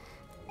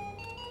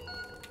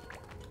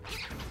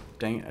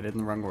 Dang it, I did in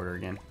the wrong order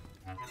again.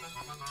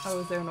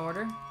 Oh, is there an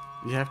order?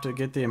 You have to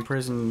get the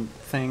imprisoned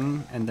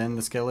thing and then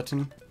the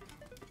skeleton.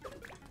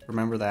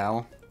 Remember the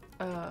owl?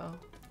 Oh.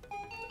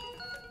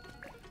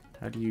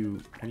 How do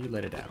you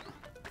let it out?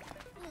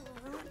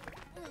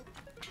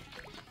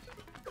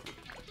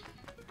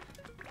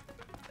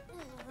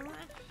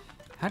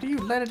 How do you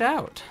let it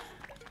out?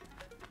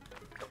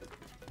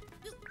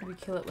 Maybe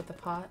kill it with a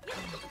pot.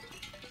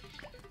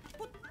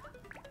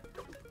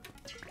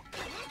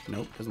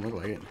 Nope, doesn't look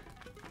like it.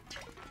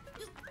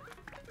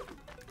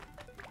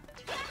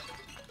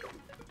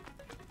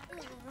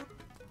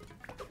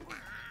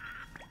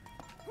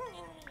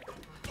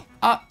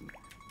 Ah!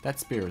 That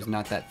spear is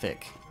not that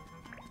thick.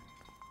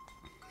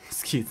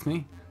 Excuse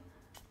me.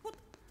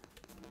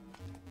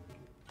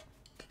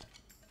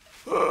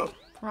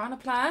 Piranha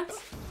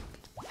plants?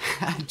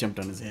 I jumped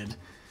on his head.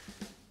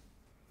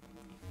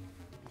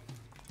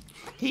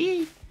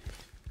 He.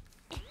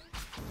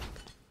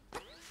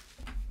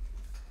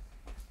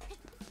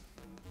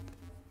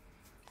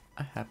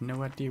 I have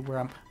no idea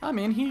where I'm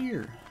in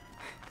here.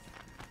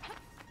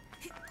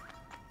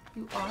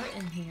 You are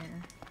in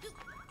here.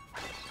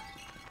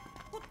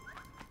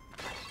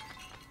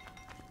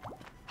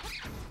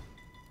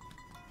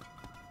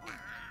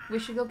 We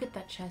should go get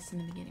that chest in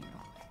the beginning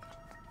real quick.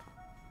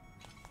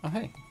 Oh,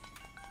 hey.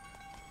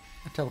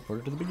 I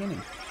teleported to the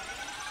beginning.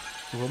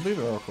 We'll be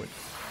there real quick.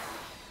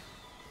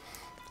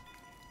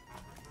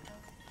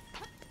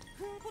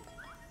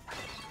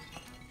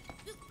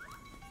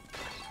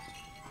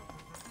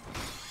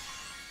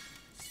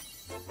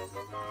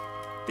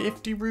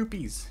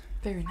 $50.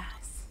 Very nice.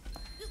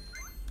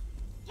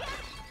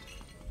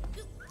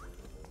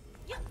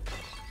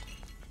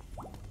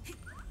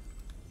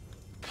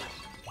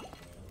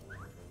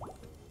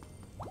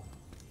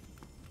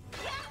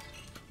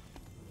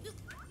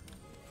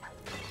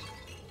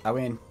 I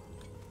win.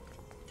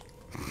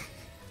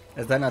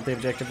 Is that not the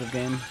objective of the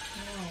game? No,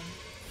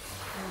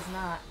 it is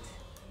not.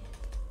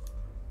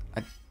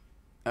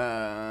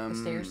 The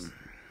stairs.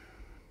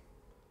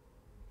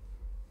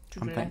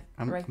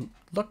 I'm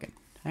looking.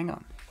 Hang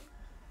on.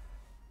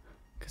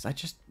 Because I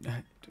just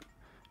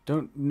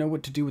don't know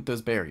what to do with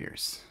those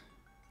barriers.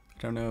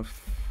 I don't know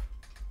if...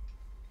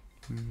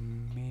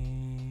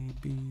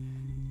 Maybe...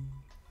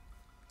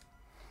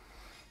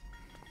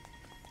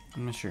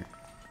 I'm not sure.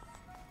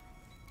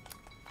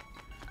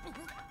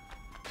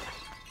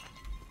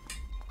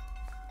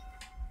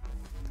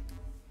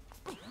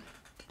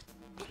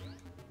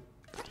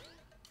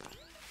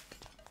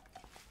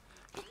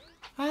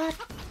 What?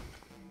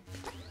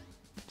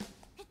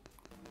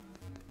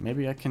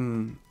 Maybe I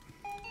can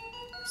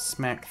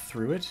smack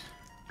through it.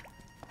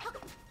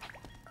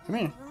 Come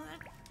here.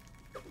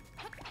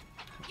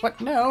 What?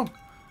 No.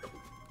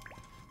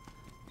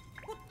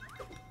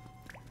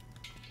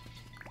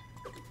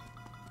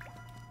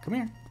 Come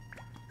here.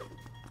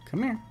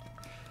 Come here.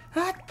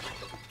 What?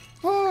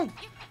 What?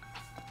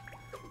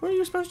 What are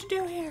you supposed to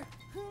do here?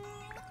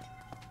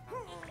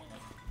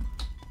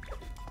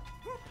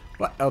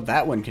 What? Oh,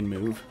 that one can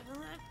move.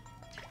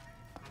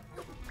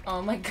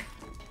 Oh my god.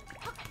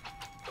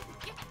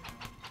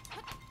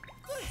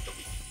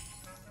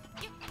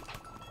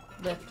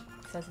 Lift.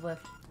 It says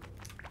lift.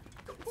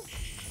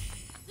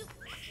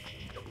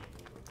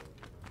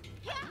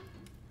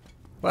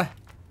 What?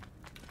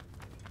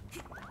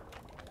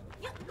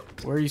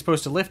 Where are you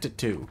supposed to lift it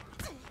to?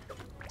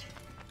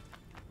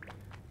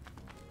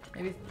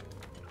 Maybe.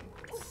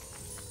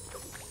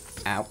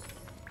 Ow.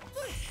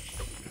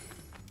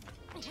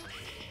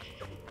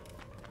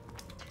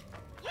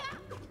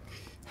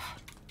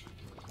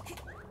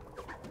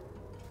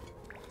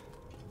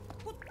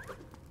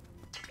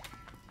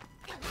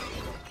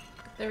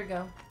 There we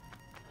go.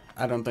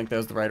 I don't think that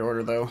was the right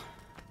order, though.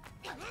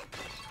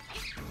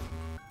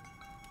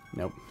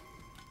 Nope.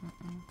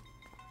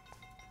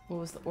 What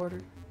was the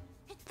order?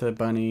 The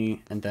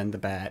bunny, and then the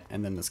bat,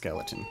 and then the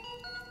skeleton.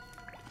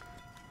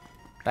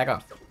 Back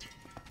off.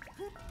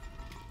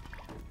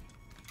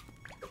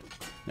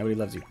 Nobody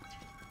loves you.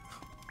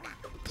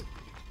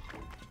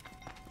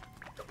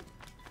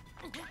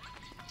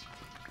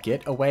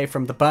 Get away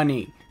from the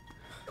bunny.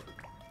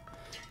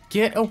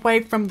 Get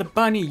away from the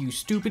bunny, you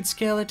stupid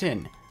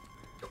skeleton.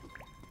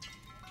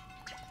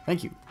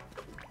 Thank you.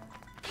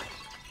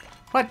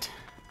 What?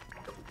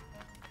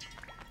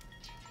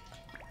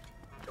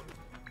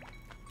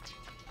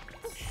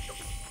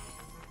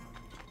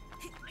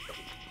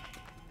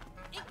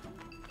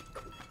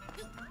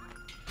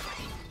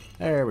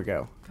 There we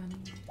go. Bunny.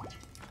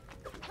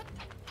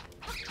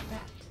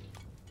 Bat.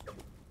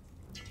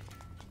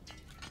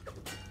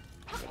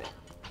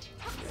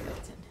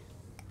 Skeleton.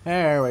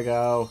 There we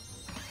go.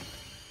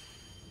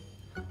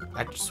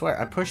 I swear,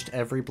 I pushed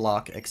every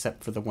block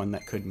except for the one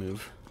that could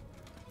move.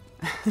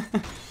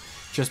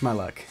 Just my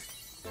luck.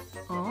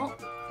 Oh,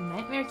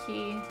 nightmare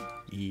key.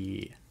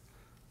 Yeah.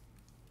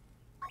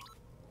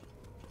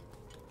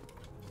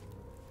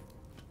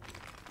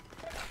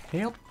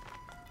 Help.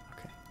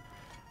 Okay.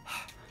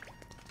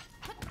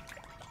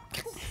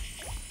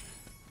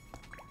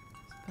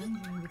 Bunny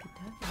gonna be the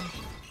death of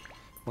me.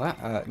 What?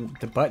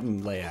 The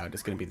button layout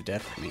is going to be the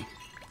death of me.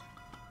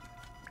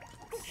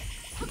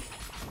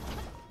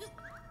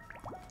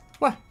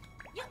 What?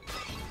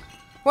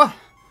 What?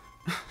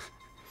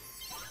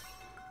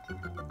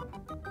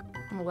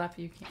 I'm gonna laugh at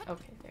you can't.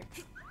 Okay, there.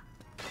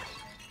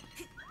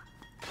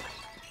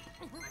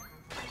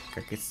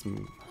 Gotta get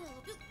some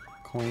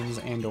coins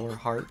and or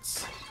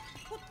hearts.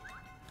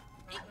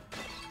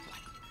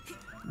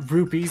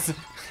 Rupees.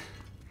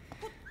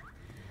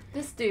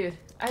 This dude,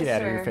 I Get swear.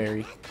 out of here,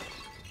 fairy.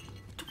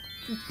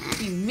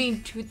 Be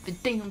mean to the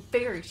damn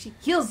fairy. She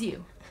heals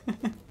you.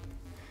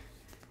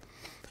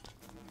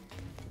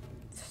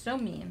 So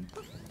mean.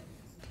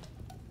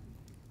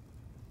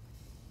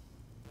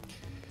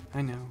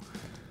 I know.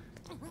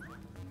 I'm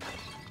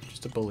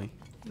just a bully.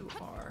 You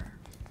are.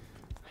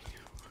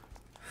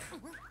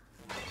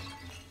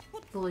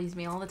 Bullies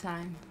me all the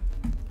time.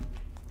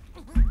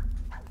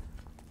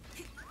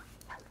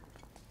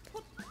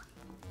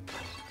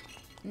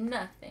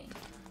 Nothing.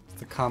 It's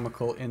the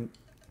comical in.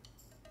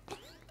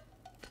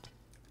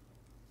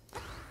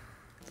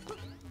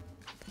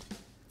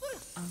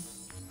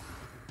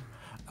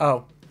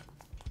 Oh.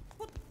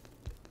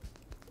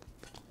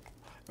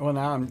 Well,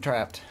 now I'm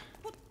trapped.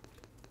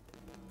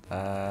 What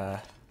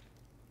are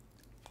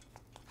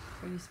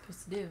you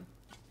supposed to do?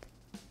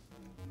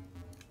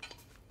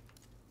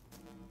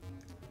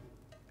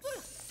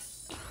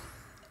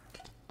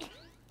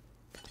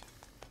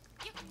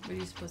 What are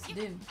you supposed to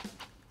do?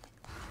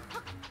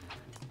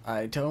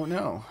 I don't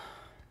know.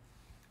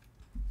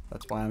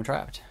 That's why I'm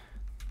trapped.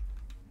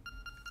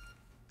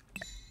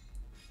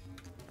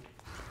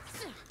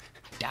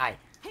 Die.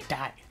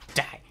 Die.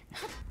 Die.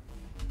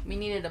 We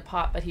needed a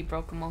pot, but he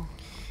broke them all.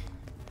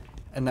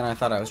 And then I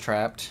thought I was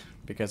trapped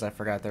because I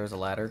forgot there was a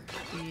ladder.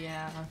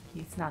 Yeah,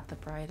 he's not the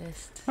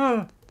brightest.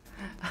 I'm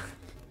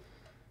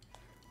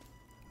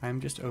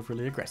just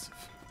overly aggressive.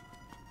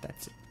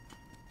 That's it.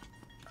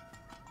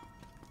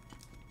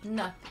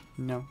 Nothing.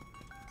 No.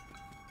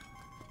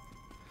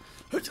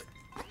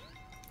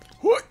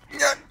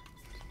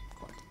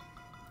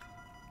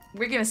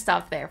 We're gonna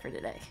stop there for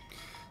today.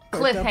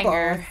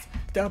 Cliffhanger.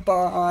 The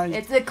boss.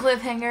 It's a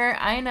cliffhanger.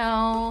 I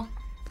know.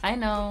 I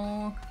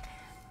know.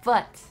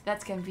 But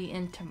that's gonna be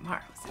in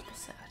tomorrow's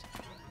episode.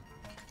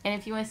 And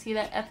if you want to see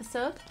that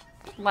episode,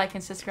 like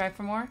and subscribe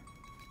for more.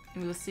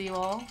 And we will see you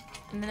all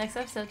in the next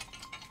episode.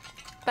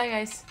 Bye,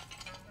 guys.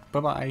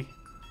 Bye-bye.